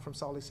Brown from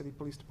Salt Lake City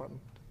Police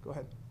Department. Go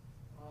ahead.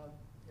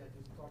 Yeah,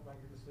 just talk about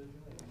your decision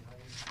and how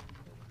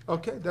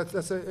you.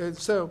 Okay,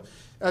 so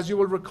as you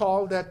will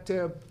recall that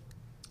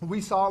we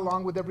saw,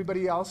 along with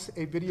everybody else,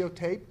 a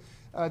videotape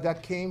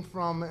that came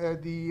from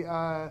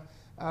the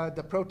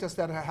protest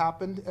that had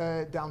happened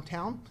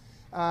downtown.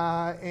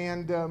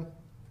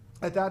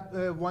 At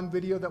that one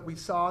video that we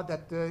saw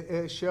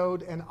that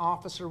showed an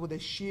officer with a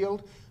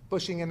shield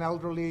pushing an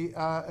elderly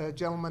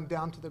gentleman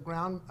down to the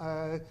ground.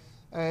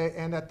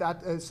 And at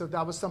that, so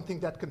that was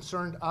something that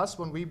concerned us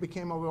when we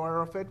became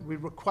aware of it. We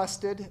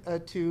requested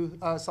to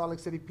Salt Lake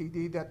City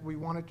PD that we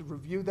wanted to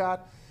review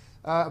that.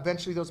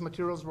 Eventually those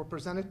materials were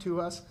presented to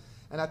us.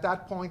 And at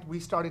that point, we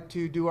started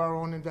to do our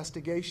own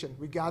investigation.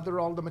 We gathered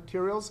all the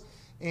materials,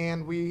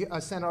 and we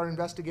sent our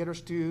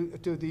investigators to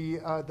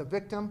the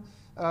victim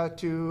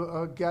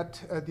to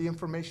get the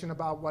information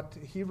about what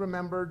he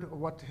remembered,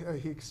 what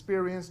he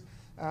experienced,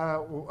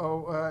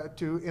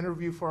 to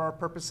interview for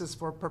purpose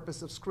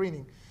of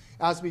screening.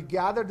 As we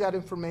gathered that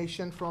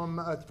information from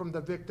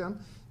the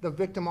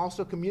victim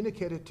also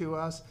communicated to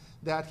us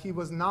that he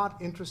was not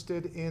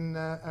interested in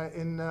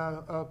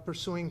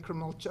pursuing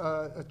criminal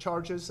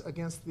charges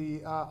against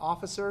the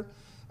officer,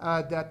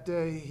 that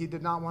he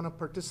did not want to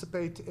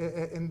participate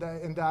in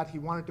that. He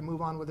wanted to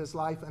move on with his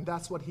life, and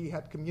that's what he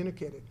had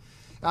communicated.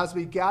 As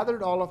we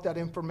gathered all of that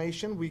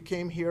information, we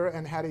came here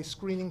and had a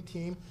screening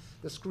team.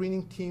 The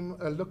screening team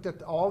looked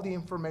at all the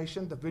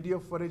information, the video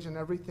footage and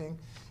everything,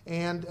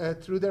 and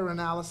through their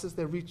analysis,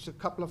 they reached a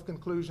couple of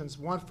conclusions.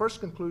 One first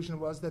conclusion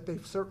was that they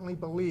certainly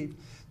believed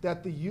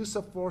that the use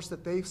of force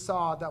that they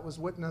saw that was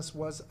witnessed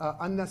was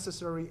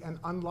unnecessary and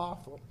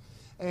unlawful,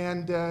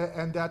 and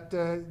that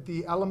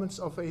the elements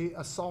of an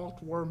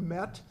assault were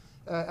met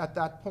at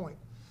that point.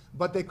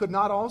 But they could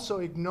not also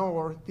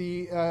ignore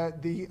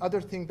the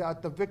other thing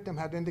that the victim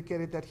had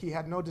indicated, that he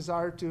had no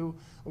desire to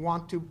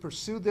want to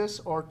pursue this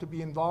or to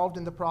be involved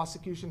in the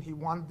prosecution. He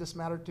wanted this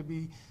matter to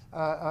be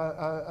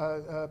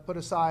put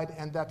aside,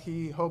 and that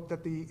he hoped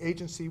that the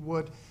agency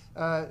would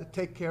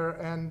take care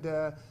and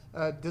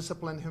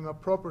discipline him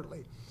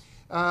appropriately.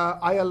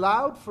 I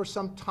allowed for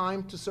some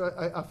time to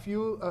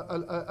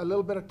a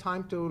little bit of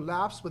time to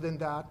lapse within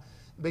that,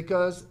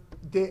 because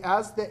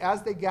as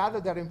they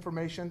gathered that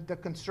information, the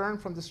concern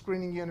from the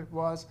screening unit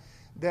was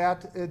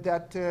that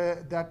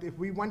if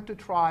we went to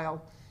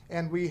trial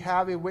and we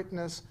have a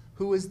witness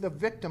who is the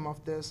victim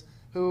of this,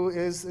 who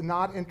is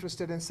not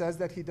interested and says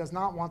that he does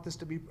not want this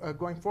to be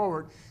going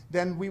forward,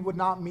 then we would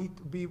not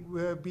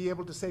be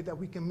able to say that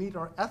we can meet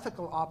our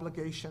ethical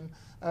obligation,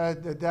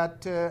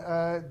 that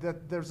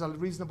there's a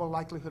reasonable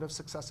likelihood of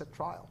success at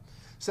trial.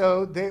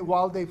 So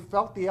while they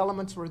felt the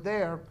elements were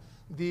there,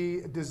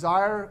 the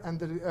desire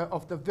and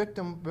of the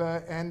victim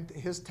and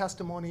his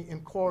testimony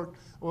in court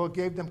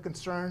gave them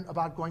concern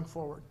about going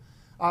forward.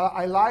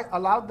 I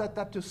allowed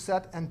that to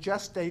set and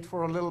gestate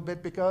for a little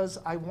bit, because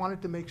I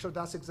wanted to make sure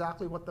that's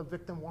exactly what the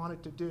victim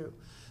wanted to do.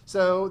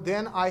 So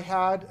then I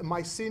had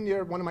my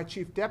senior, one of my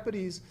chief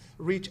deputies,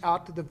 reach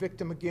out to the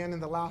victim again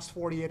in the last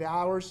 48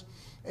 hours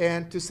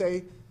and to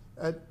say,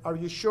 are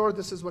you sure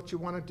this is what you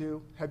want to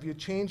do? Have you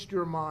changed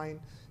your mind?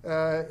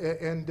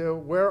 And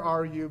where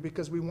are you?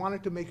 Because we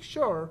wanted to make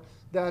sure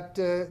that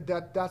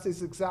that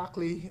is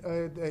exactly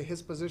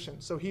his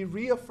position. So he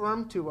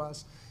reaffirmed to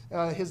us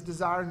his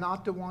desire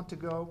not to want to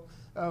go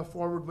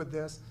forward with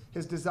this,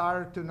 his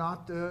desire to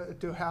not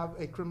to have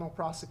a criminal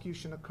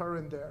prosecution occur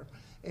in there.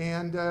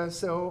 And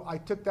so I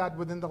took that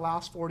within the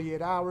last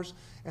 48 hours.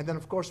 And then,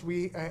 of course,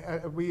 we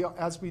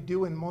as we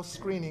do in most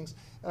screenings,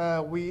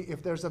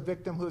 if there's a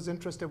victim who's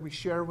interested, we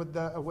share with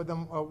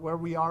them where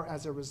we are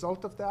as a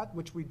result of that,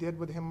 which we did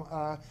with him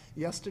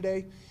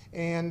yesterday.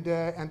 And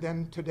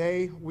then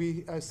today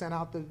we sent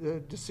out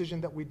the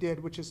decision that we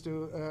did, which is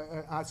to,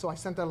 so I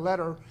sent a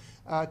letter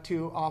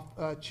to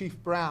Chief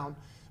Brown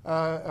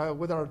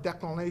with our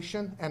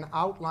declination and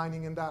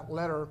outlining in that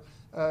letter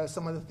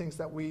some of the things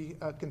that we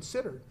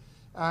considered.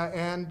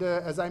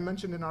 As I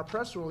mentioned in our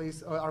press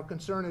release, our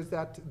concern is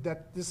that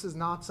this is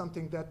not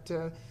something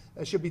that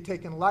should be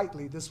taken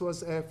lightly. This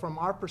was, from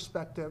our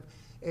perspective,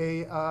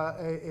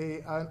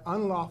 an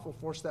unlawful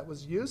force that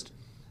was used,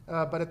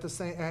 but at the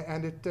same,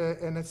 and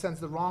it sends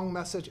the wrong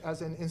message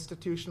as an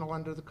institutional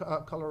under the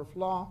color of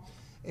law,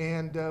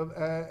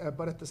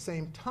 but at the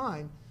same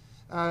time,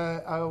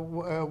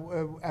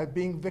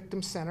 being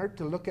victim-centered,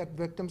 to look at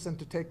victims and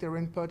to take their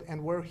input,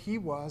 and where he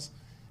was.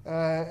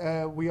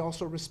 We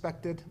also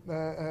respected,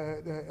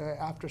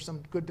 after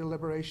some good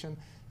deliberation,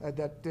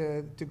 that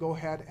to go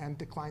ahead and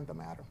decline the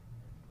matter.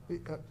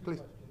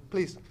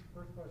 Please.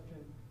 First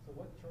question, so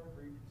what charge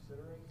are you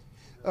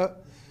considering?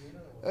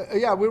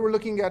 Yeah, we were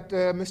looking at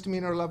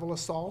misdemeanor level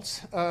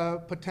assaults.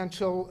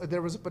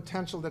 There was a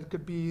potential that it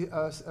could be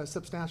a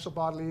substantial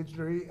bodily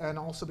injury, and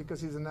also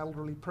because he's an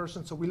elderly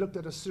person. So we looked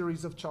at a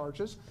series of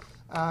charges,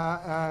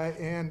 but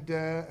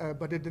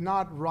it did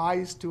not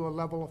rise to a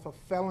level of a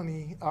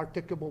felony,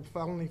 articulable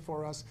felony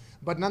for us.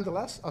 But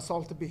nonetheless,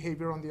 assaultive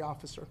behavior on the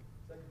officer.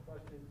 Second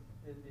question,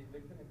 did the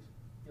victim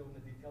give in the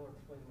detail or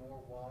explain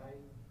more why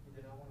he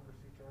did not want to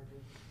pursue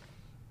charges?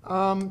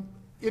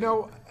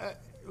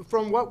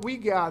 From what we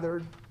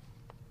gathered,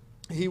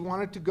 he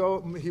wanted to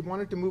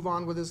move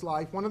on with his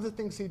life. One of the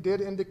things he did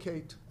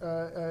indicate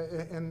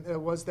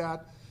was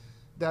that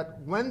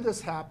when this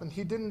happened,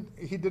 he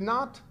did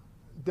not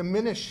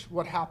diminish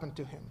what happened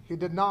to him. He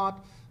did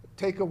not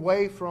take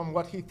away from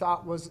what he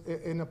thought was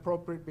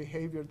inappropriate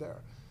behavior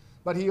there.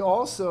 But he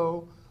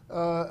also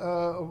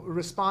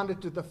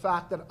responded to the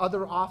fact that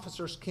other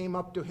officers came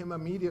up to him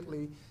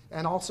immediately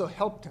and also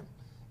helped him.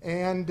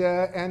 And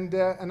to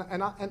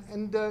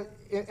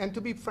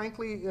be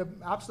frankly,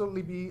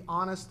 absolutely be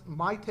honest,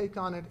 my take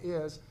on it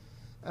is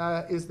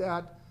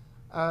that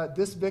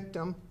this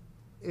victim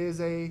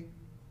is a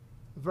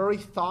very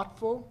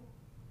thoughtful,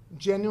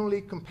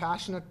 genuinely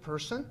compassionate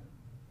person,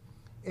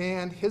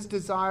 and his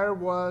desire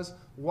was,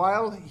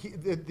 while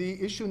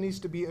the issue needs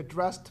to be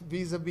addressed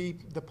vis-a-vis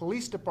the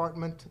police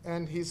department,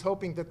 and he's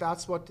hoping that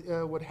that's what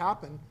would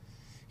happen,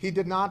 he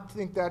did not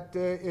think that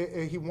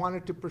he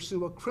wanted to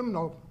pursue a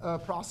criminal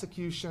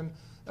prosecution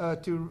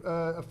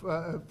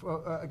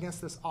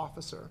against this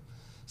officer.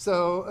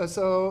 So as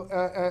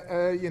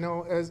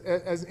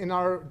in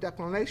our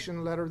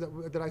declination letter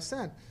that I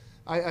sent,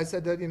 I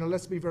said that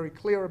let's be very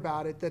clear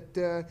about it.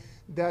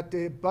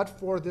 But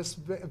for this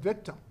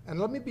victim, and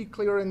let me be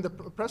clear in the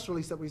press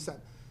release that we sent,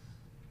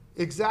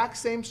 exact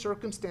same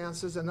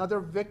circumstances,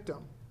 another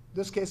victim,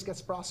 this case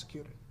gets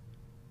prosecuted.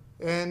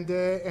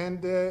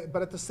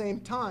 But at the same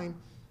time,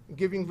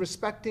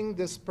 respecting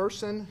this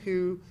person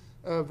who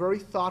very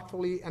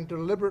thoughtfully and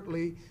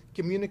deliberately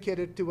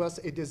communicated to us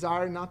a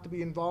desire not to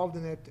be involved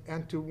in it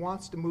and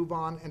wants to move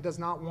on and does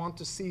not want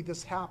to see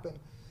this happen.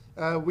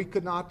 We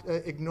could not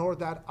ignore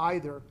that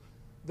either.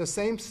 The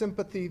same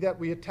sympathy that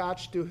we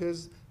attach to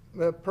his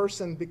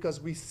person because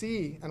we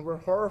see and we're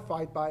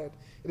horrified by it,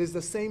 it is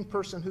the same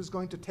person who's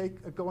going to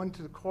go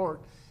into the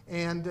court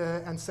and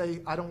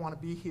say, I don't want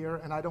to be here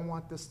and I don't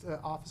want this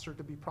officer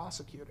to be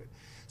prosecuted.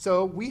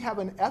 So we have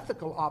an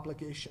ethical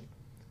obligation,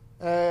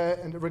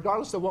 and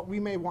regardless of what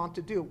we may want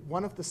to do,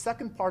 the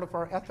second part of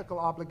our ethical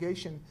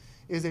obligation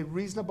is a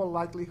reasonable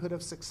likelihood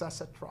of success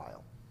at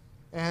trial.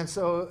 And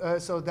so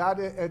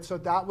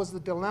that was the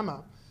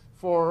dilemma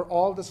for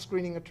all the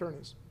screening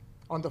attorneys.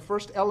 On the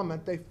first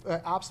element, they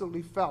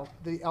absolutely felt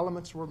the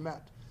elements were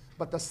met.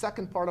 But the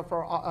second part of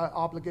our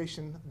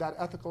obligation, that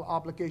ethical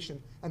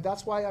obligation, and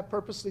that's why I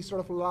purposely sort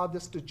of allowed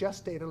this to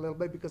gestate a little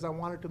bit, because I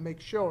wanted to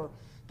make sure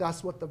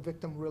that's what the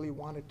victim really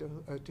wanted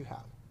to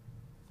have.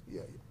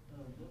 Yeah.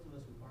 Those of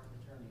us who aren't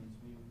attorneys,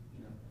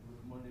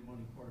 with Monday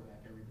morning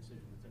quarterback every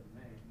decision that's ever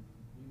made,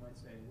 we might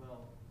say,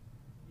 well,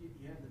 you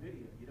have the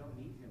video. You don't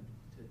need him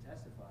to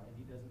testify.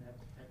 He doesn't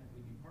have to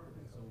technically be part of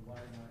it. So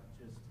why not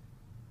just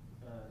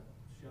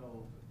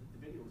show the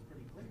video was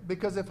pretty clear?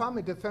 Because if I'm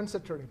a defense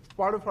attorney,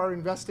 part of our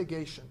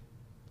investigation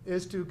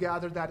is to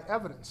gather that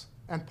evidence.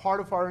 And part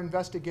of our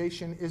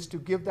investigation is to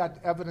give that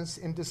evidence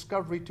in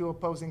discovery to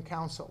opposing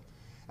counsel.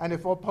 And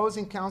if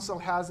opposing counsel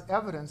has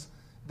evidence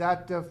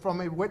that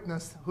from a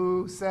witness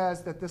who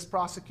says that this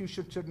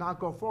prosecution should not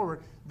go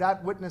forward,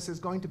 that witness is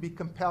going to be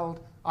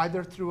compelled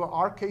either through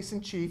our case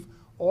in chief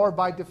or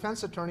by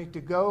defense attorney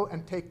to go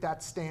and take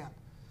that stand.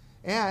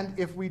 And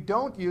if we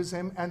don't use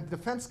him and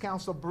defense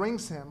counsel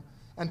brings him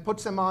and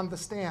puts him on the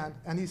stand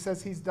and he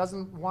says he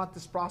doesn't want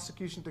this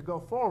prosecution to go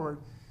forward,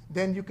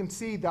 then you can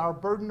see that our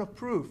burden of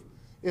proof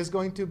is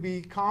going to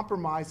be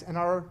compromised and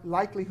our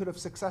likelihood of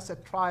success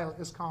at trial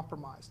is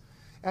compromised.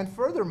 And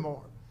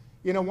furthermore,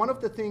 one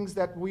of the things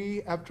that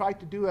we have tried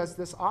to do as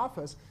this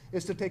office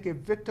is to take a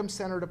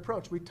victim-centered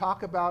approach. We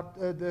talk about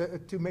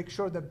to make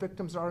sure that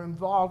victims are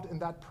involved in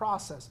that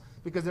process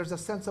because there's a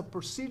sense of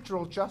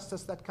procedural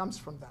justice that comes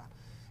from that.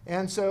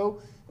 And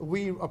so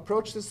we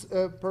approach this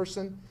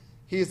person.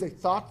 He is a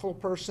thoughtful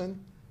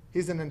person.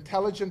 He's an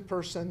intelligent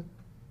person.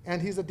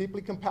 And he's a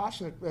deeply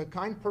compassionate,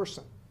 kind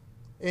person.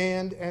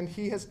 And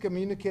he has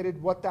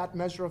communicated what that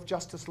measure of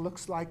justice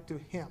looks like to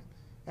him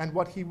and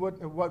what he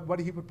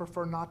would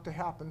prefer not to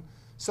happen.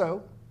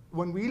 So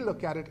when we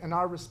look at it and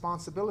our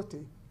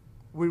responsibility,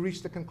 we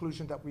reach the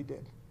conclusion that we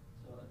did.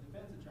 So a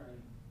defense attorney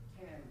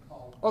can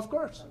call Of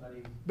course,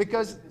 somebody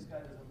because if this guy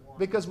doesn't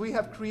want we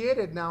have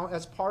created now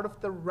as part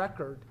of the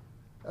record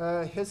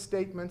his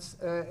statements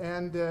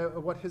and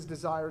what his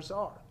desires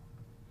are.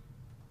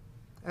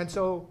 And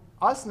so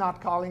us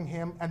not calling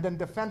him and then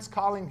defense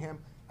calling him,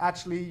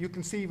 actually you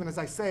can see even as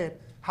I say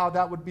it, how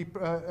that would be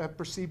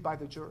perceived by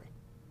the jury.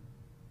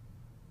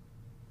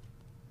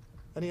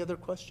 Any other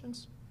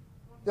questions?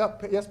 Yes,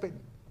 Peyton. Was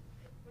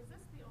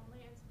this the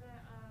only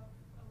incident of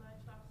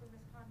alleged officer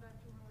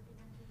misconduct you were looking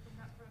into from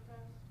that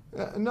protest?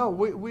 No,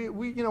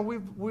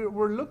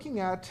 we're looking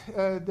at,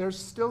 there's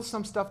still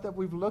some stuff that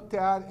we've looked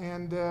at,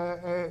 and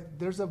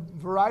there's a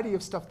variety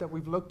of stuff that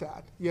we've looked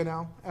at,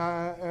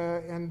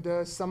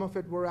 and some of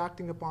it we're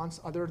acting upon,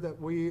 other that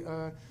we,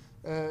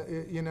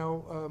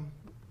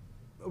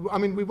 I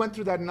mean, we went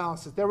through that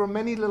analysis. There were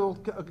many little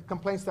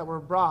complaints that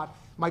were brought.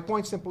 My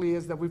point simply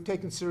is that we've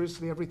taken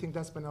seriously everything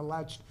that's been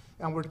alleged,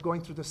 and we're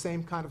going through the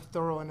same kind of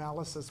thorough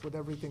analysis with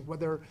everything,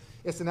 whether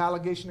it's an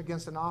allegation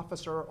against an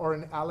officer or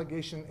an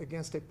allegation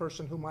against a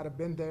person who might have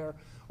been there,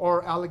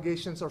 or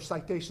allegations or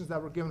citations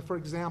that were given. For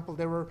example,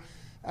 there were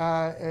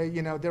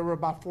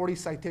about 40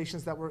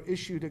 citations that were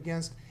issued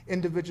against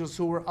individuals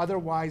who were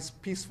otherwise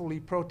peacefully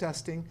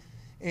protesting,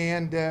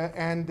 and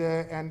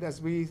as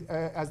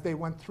they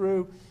went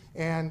through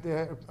and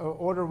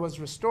order was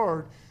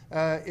restored,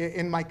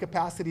 in my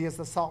capacity as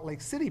the Salt Lake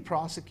City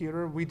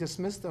prosecutor, we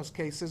dismissed those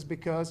cases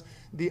because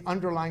the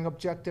underlying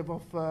objective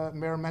of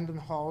Mayor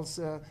Mendenhall's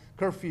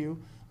curfew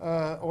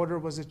order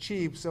was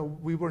achieved. So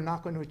we were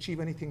not going to achieve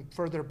anything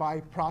further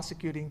by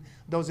prosecuting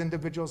those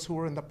individuals who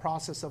were in the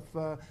process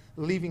of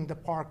leaving the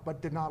park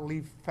but did not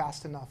leave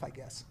fast enough, I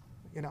guess.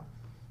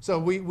 So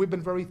we've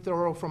been very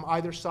thorough from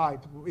either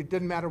side. It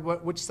didn't matter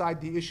which side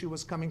the issue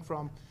was coming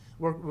from.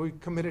 We're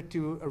committed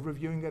to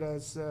reviewing it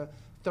as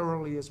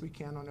thoroughly as we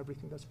can on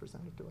everything that's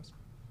presented to us.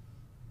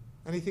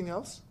 Anything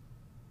else?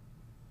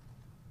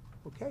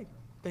 Okay,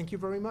 thank you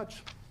very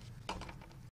much.